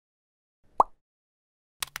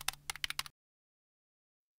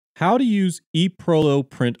How to use EPROLO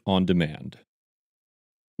Print on Demand.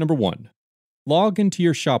 Number 1. Log into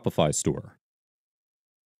your Shopify store.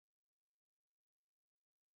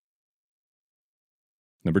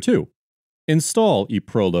 Number 2. Install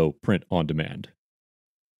EPROLO Print on Demand.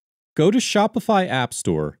 Go to Shopify App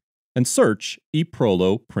Store and search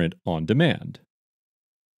EPROLO Print on Demand.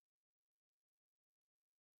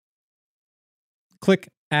 Click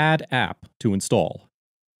Add App to install.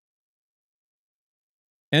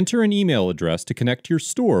 Enter an email address to connect your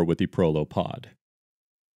store with EPROLO Pod.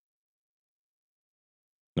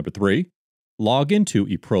 Number 3. Log into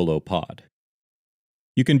EPROLO Pod.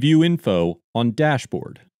 You can view info on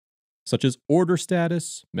Dashboard, such as order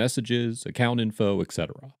status, messages, account info,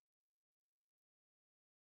 etc.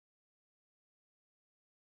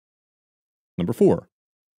 Number 4.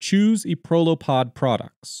 Choose EPROLO Pod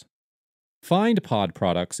products. Find pod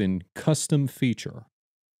products in Custom Feature.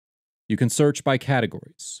 You can search by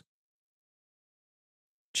categories.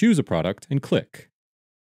 Choose a product and click.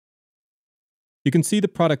 You can see the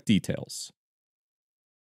product details.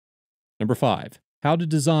 Number 5. How to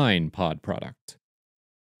design pod product.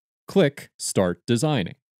 Click Start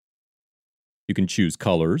Designing. You can choose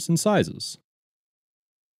colors and sizes.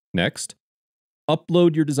 Next,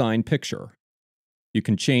 upload your design picture. You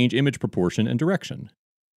can change image proportion and direction.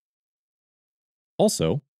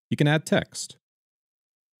 Also, you can add text.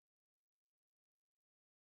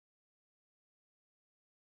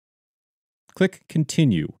 Click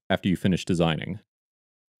Continue after you finish designing.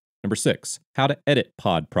 Number 6. How to edit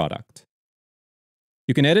pod product.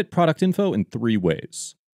 You can edit product info in 3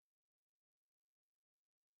 ways.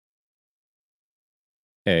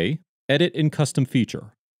 A. Edit in Custom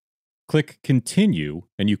Feature. Click Continue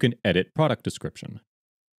and you can edit product description.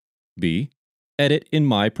 B. Edit in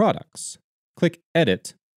My Products. Click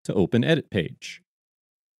Edit to open Edit page.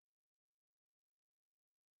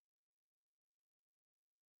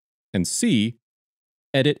 And C.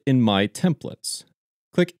 Edit in My Templates.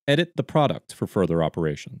 Click Edit the product for further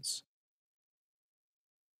operations.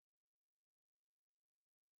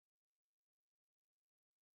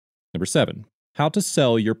 Number 7. How to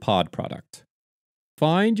sell your pod product.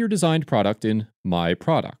 Find your designed product in My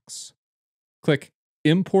Products. Click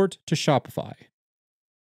Import to Shopify.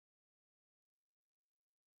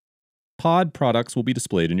 Pod products will be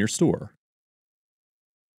displayed in your store.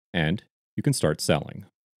 And you can start selling.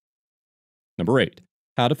 Number 8.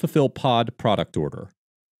 How to fulfill pod product order.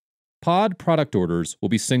 Pod product orders will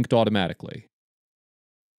be synced automatically.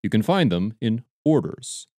 You can find them in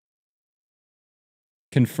Orders.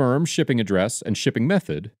 Confirm shipping address and shipping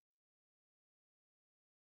method,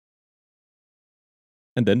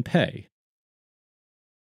 and then Pay.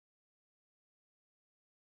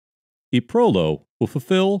 EPROLO will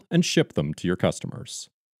fulfill and ship them to your customers.